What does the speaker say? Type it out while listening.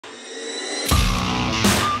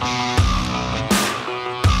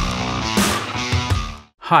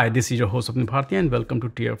Hi, this is your host Apni Bharti and welcome to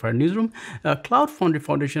TFI Newsroom. Cloud Foundry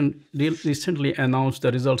Foundation recently announced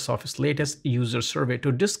the results of its latest user survey.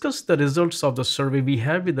 To discuss the results of the survey, we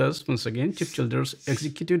have with us once again Chip Childers,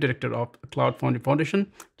 Executive Director of Cloud Foundry Foundation.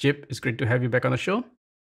 Chip, it's great to have you back on the show.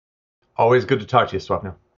 Always good to talk to you,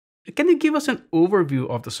 Swapna. Can you give us an overview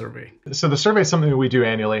of the survey? So the survey is something that we do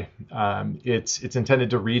annually. It's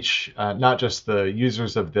intended to reach not just the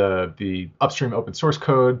users of the upstream open source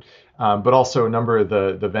code, but also a number of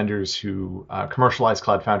the vendors who commercialize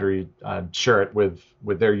Cloud Foundry, share it with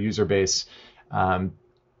their user base,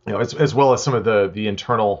 as well as some of the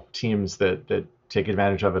internal teams that take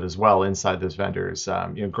advantage of it as well inside those vendors.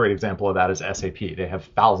 Great example of that is SAP. They have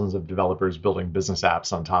thousands of developers building business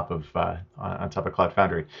apps on top of Cloud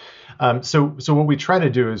Foundry. So what we try to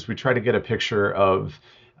do is we try to get a picture of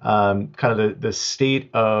kind of the state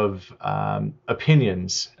of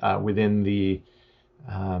opinions within the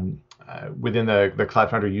Cloud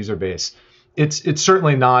Foundry user base. It's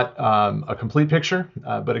certainly not a complete picture,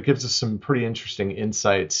 but it gives us some pretty interesting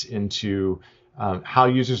insights into how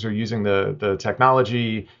users are using the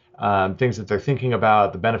technology, things that they're thinking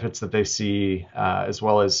about, the benefits that they see, as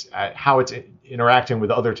well as how it's interacting with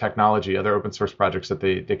other technology, other open source projects that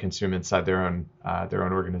they consume inside their own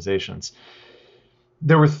organizations.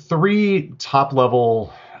 There were three top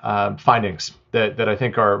level findings that I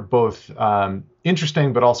think are both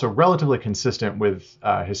interesting, but also relatively consistent with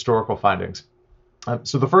historical findings.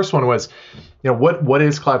 So the first one was, what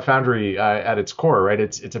is Cloud Foundry at its core, right?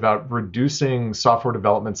 It's about reducing software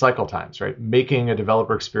development cycle times, right? Making a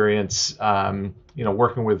developer experience,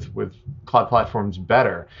 working with cloud platforms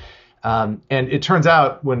better. And it turns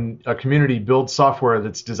out when a community builds software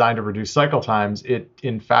that's designed to reduce cycle times, it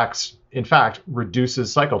in fact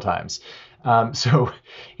reduces cycle times.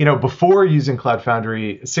 Before using Cloud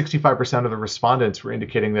Foundry, 65% of the respondents were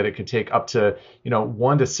indicating that it could take up to,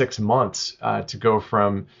 1 to 6 months to go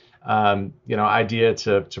from, idea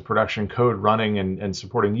to production code running and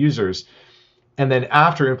supporting users. And then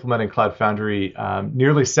after implementing Cloud Foundry,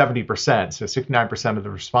 nearly 70%, so 69% of the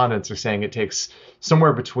respondents are saying it takes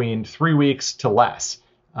somewhere between 3 weeks to less.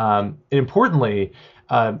 And importantly,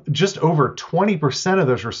 just over 20% of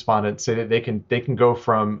those respondents say that they can go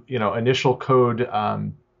from initial code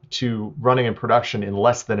to running in production in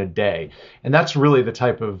less than a day, and that's really the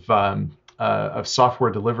type of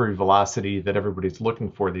software delivery velocity that everybody's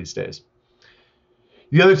looking for these days.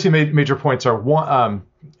 The other two major points are one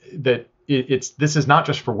that this is not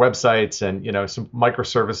just for websites and some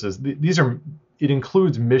microservices. It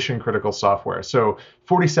includes mission critical software. So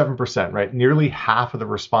 47%, right? Nearly half of the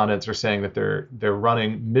respondents are saying that they're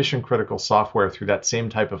running mission critical software through that same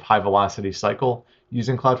type of high velocity cycle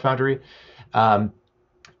using Cloud Foundry. And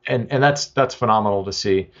that's phenomenal to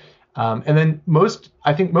see. And then most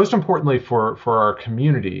importantly for our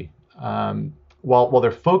community, while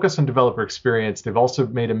they're focused on developer experience, they've also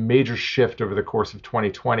made a major shift over the course of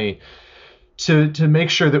 2020 to make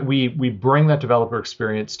sure that we bring that developer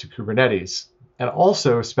experience to Kubernetes, and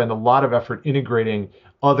also spend a lot of effort integrating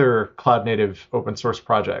other cloud native open source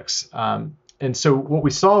projects. And so what we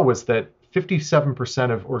saw was that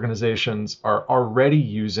 57% of organizations are already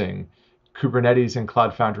using Kubernetes and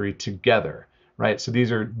Cloud Foundry together, right? So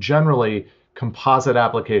these are generally composite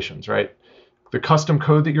applications, right? The custom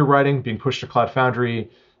code that you're writing being pushed to Cloud Foundry,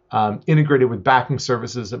 integrated with backing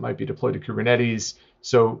services that might be deployed to Kubernetes.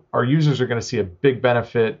 So our users are going to see a big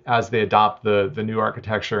benefit as they adopt the new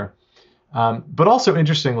architecture. But also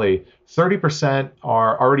interestingly, 30%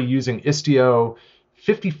 are already using Istio,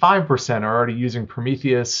 55% are already using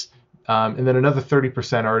Prometheus, and then another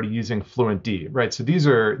 30% are already using FluentD, right? So these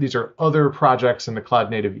are other projects in the cloud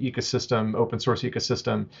native ecosystem, open source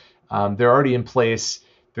ecosystem. They're already in place.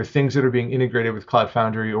 They're things that are being integrated with Cloud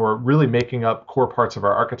Foundry or really making up core parts of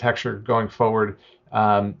our architecture going forward.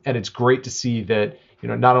 And it's great to see that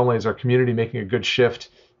not only is our community making a good shift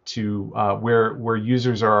to where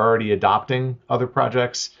users are already adopting other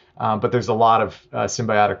projects, but there's a lot of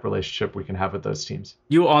symbiotic relationship we can have with those teams.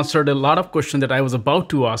 You answered a lot of questions that I was about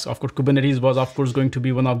to ask. Of course, Kubernetes was, of course, going to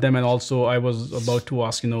be one of them. And also I was about to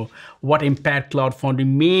ask, what impact Cloud Foundry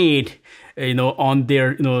made, on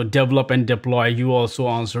their, develop and deploy. You also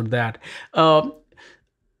answered that.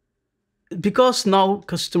 Because now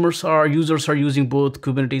users are using both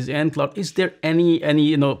Kubernetes and cloud, is there any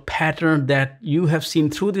pattern that you have seen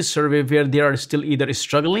through this survey where they are still either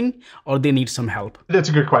struggling or they need some help? That's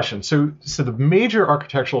a good question. So the major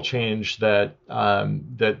architectural change that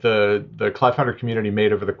the Cloud Foundry community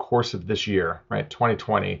made over the course of this year, right,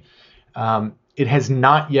 2020, it has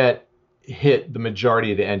not yet hit the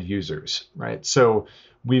majority of the end users, right? So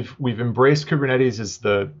we've embraced Kubernetes as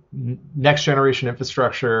the next generation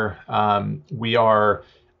infrastructure. We are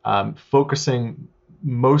focusing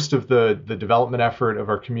most of the development effort of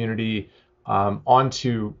our community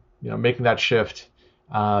onto making that shift.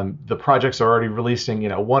 The projects are already releasing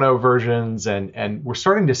 1.0 versions, and we're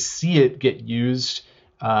starting to see it get used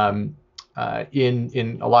in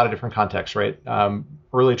a lot of different contexts, right?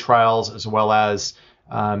 Early trials, as well as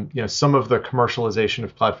some of the commercialization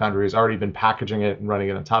of Cloud Foundry has already been packaging it and running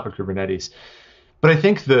it on top of Kubernetes. But I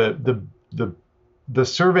think the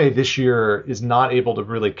survey this year is not able to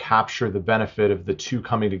really capture the benefit of the two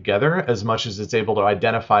coming together as much as it's able to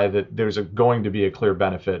identify that there's going to be a clear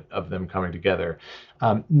benefit of them coming together.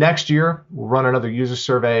 Next year, we'll run another user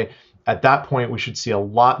survey. At that point, we should see a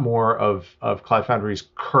lot more of Cloud Foundry's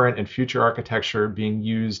current and future architecture being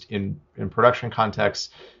used in production contexts.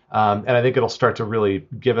 And I think it'll start to really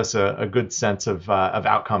give us a good sense of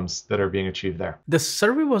outcomes that are being achieved there. The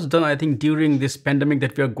survey was done, I think, during this pandemic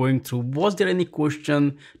that we are going through. Was there any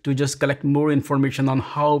question to just collect more information on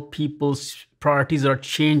how people's priorities are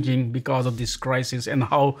changing because of this crisis, and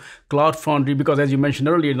how Cloud Foundry, because as you mentioned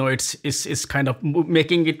earlier, it's kind of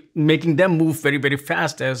making them move very, very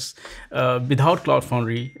fast as without Cloud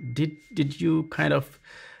Foundry. Did you kind of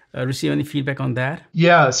receive any feedback on that?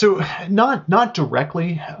 Yeah, so not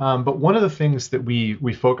directly, but one of the things that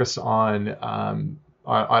we focus on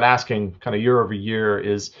asking kind of year over year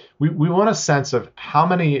is we want a sense of how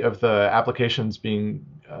many of the applications being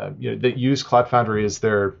that use Cloud Foundry as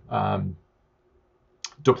their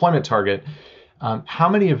deployment target. How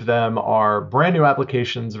many of them are brand new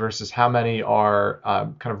applications versus how many are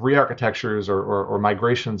kind of re-architectures or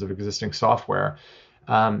migrations of existing software.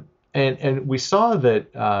 And we saw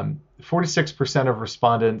that 46% of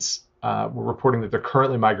respondents were reporting that they're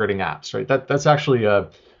currently migrating apps, right? That's actually a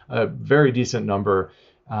very decent number.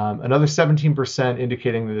 Another 17%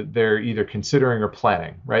 indicating that they're either considering or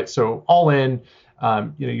planning, right? So all in,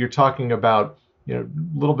 you're talking about a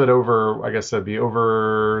little bit over, I guess that'd be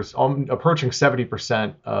approaching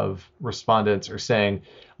 70% of respondents are saying,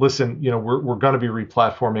 listen, we're going to be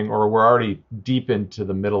replatforming, or we're already deep into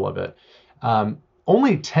the middle of it.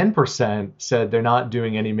 Only 10% said they're not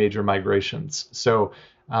doing any major migrations. So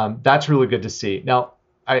that's really good to see. Now,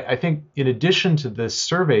 I think in addition to this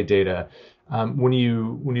survey data, when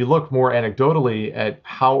you look more anecdotally at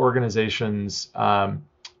how organizations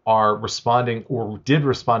are responding or did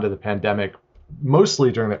respond to the pandemic,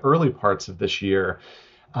 mostly during the early parts of this year,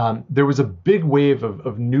 there was a big wave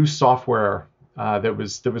of new software that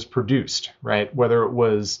was produced, right? Whether it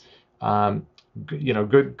was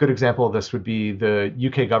good example of this would be the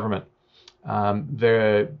UK government.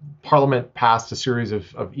 The Parliament passed a series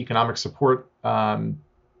of economic support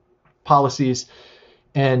policies,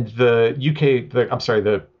 and the UK.gov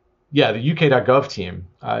team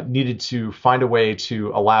needed to find a way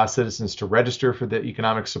to allow citizens to register for the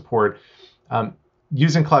economic support.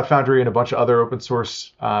 Using Cloud Foundry and a bunch of other open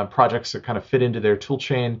source projects that kind of fit into their tool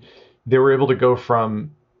chain, they were able to go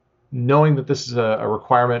from knowing that this is a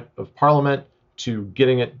requirement of Parliament to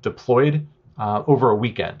getting it deployed over a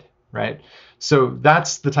weekend, right? So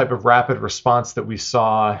that's the type of rapid response that we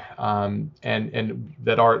saw, and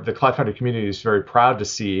that the Cloud Foundry community is very proud to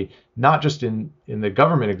see, not just in the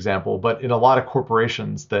government example, but in a lot of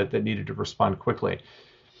corporations that needed to respond quickly.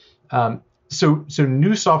 So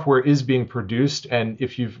new software is being produced, and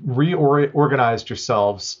if you've reorganized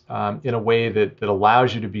yourselves in a way that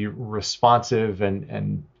allows you to be responsive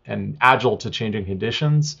and agile to changing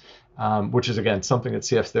conditions, which is, again, something that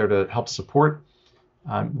CF's there to help support,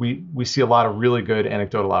 we see a lot of really good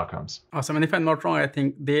anecdotal outcomes. Awesome. And if I'm not wrong, I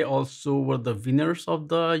think they also were the winners of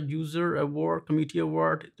the user award, community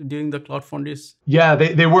award during the Cloud Foundries. Yeah,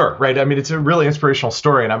 they were, right? I mean, it's a really inspirational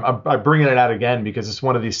story, and I'm bringing it out again because it's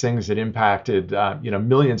one of these things that impacted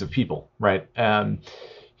millions of people, right?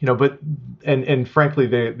 But frankly,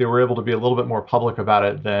 they were able to be a little bit more public about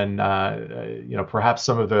it than perhaps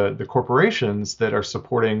some of the corporations that are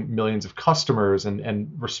supporting millions of customers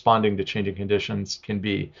and responding to changing conditions can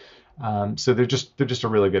be. So they're just a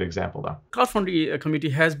really good example, though. Cloud Foundry community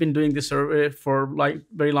has been doing this survey for like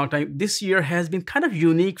very long time. This year has been kind of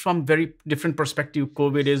unique from very different perspective.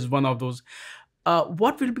 COVID is one of those.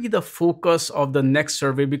 What will be the focus of the next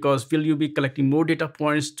survey? Because will you be collecting more data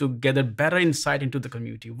points to gather better insight into the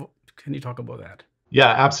community? Can you talk about that? Yeah,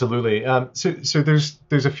 absolutely. So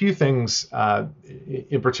there's a few things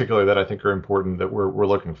in particular that I think are important that we're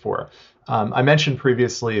looking for. I mentioned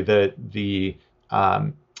previously that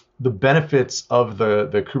the benefits of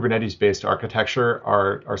the Kubernetes-based architecture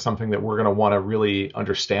are something that we're going to want to really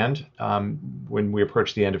understand when we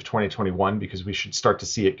approach the end of 2021, because we should start to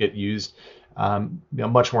see it get used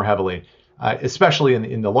much more heavily, especially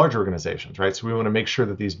in the large organizations, right? So we want to make sure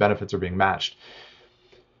that these benefits are being matched.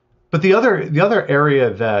 But the other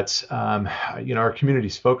area that our community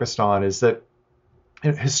is focused on is that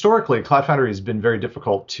historically, Cloud Foundry has been very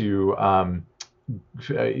difficult to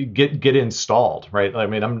get installed, right? I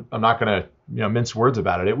mean, I'm not going to mince words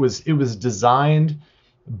about it. It was designed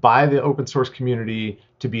by the open source community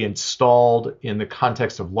to be installed in the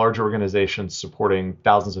context of large organizations supporting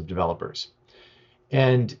thousands of developers,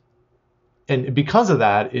 and because of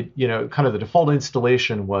that, it kind of the default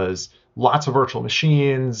installation was lots of virtual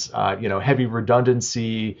machines, heavy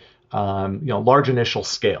redundancy, large initial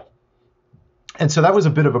scale. And so that was a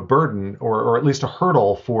bit of a burden, or at least a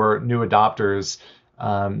hurdle for new adopters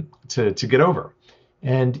to get over.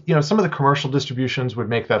 And some of the commercial distributions would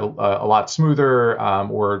make that a lot smoother,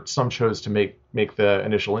 or some chose to make the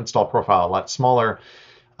initial install profile a lot smaller.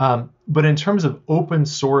 But in terms of open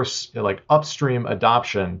source, like upstream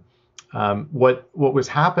adoption, what was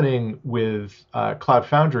happening with Cloud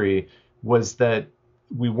Foundry was that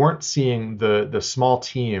we weren't seeing the small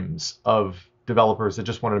teams of developers that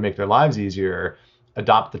just wanted to make their lives easier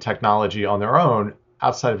adopt the technology on their own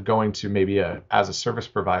outside of going to maybe as a service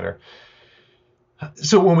provider.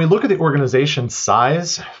 So when we look at the organization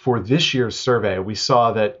size for this year's survey, we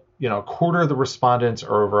saw that a quarter of the respondents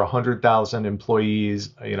are over 100,000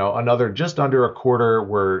 employees. Another just under a quarter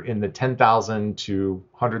were in the 10,000 to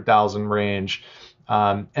 100,000 range,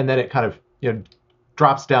 and then it kind of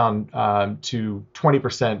drops down to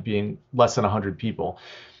 20% being less than 100 people.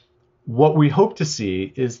 What we hope to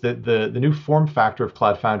see is that the new form factor of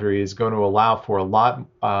Cloud Foundry is going to allow for a lot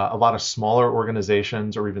of smaller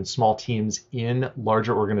organizations, or even small teams in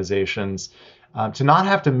larger organizations, to not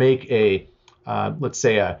have to make let's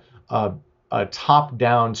say a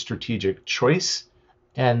top-down strategic choice,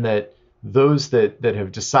 and that those that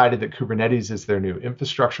have decided that Kubernetes is their new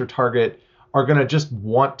infrastructure target are going to just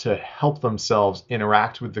want to help themselves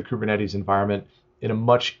interact with the Kubernetes environment in a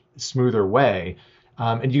much smoother way.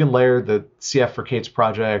 And you can layer the CF for K8s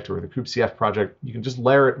project or the kubecf project. You can just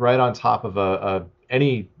layer it right on top of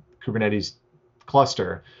any Kubernetes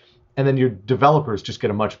cluster, and then your developers just get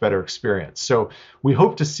a much better experience. So we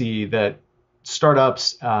hope to see that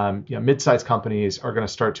startups, mid-sized companies are going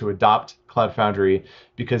to start to adopt Cloud Foundry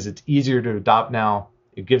because it's easier to adopt now.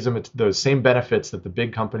 It gives them those same benefits that the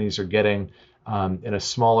big companies are getting in a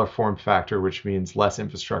smaller form factor, which means less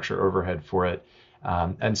infrastructure overhead for it.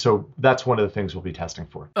 And so that's one of the things we'll be testing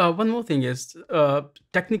for. One more thing is,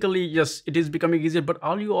 technically, yes, it is becoming easier, but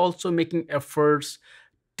are you also making efforts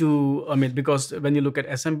to, because when you look at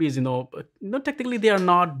SMBs, technically they are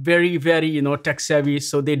not very, very, tech savvy.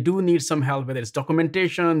 So they do need some help, whether it's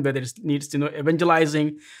documentation, whether it needs,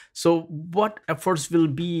 evangelizing. So what efforts will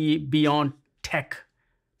be beyond tech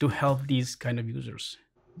to help these kind of users?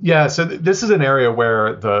 Yeah, so this is an area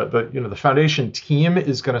where the foundation team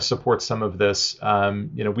is going to support some of this.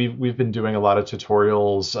 We've been doing a lot of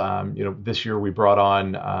tutorials. This year we brought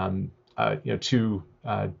on two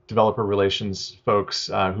developer relations folks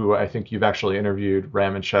who I think you've actually interviewed,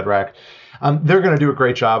 Ram and Shedrack. They're going to do a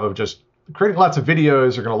great job of just creating lots of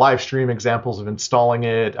videos. They're going to live stream examples of installing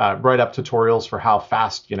it, write up tutorials for how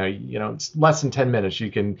fast. It's less than 10 minutes. You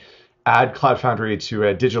can add Cloud Foundry to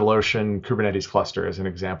a DigitalOcean Kubernetes cluster as an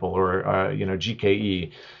example, or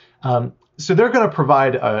GKE. So they're going to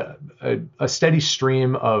provide a steady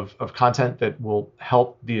stream of content that will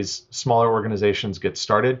help these smaller organizations get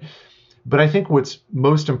started. But I think what's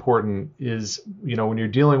most important is, when you're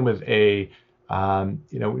dealing with a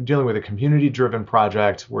community-driven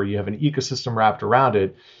project where you have an ecosystem wrapped around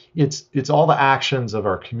it, it's all the actions of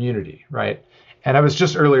our community, right? And I was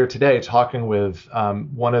just earlier today talking with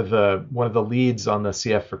one of the leads on the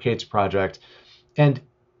CF for K8s project, and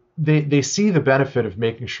they see the benefit of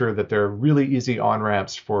making sure that there are really easy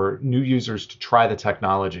on-ramps for new users to try the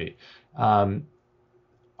technology.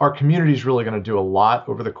 Our community is really going to do a lot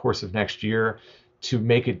over the course of next year to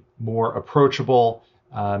make it more approachable,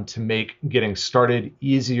 to make getting started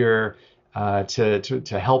easier,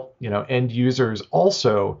 to help end users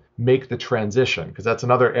also make the transition, because that's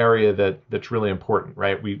another area that's really important,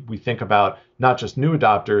 right? We think about not just new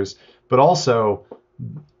adopters, but also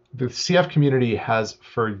the CF community has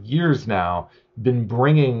for years now been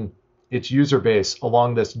bringing its user base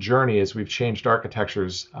along this journey as we've changed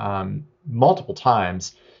architectures multiple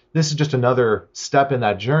times. This is just another step in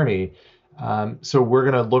that journey. So we're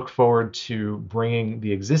going to look forward to bringing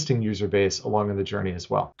the existing user base along in the journey as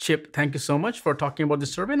well. Chip, thank you so much for talking about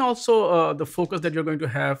this survey and also the focus that you're going to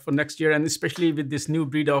have for next year, and especially with this new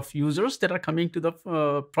breed of users that are coming to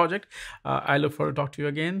the project. I look forward to talk to you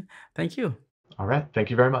again. Thank you. All right. Thank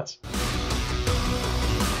you very much.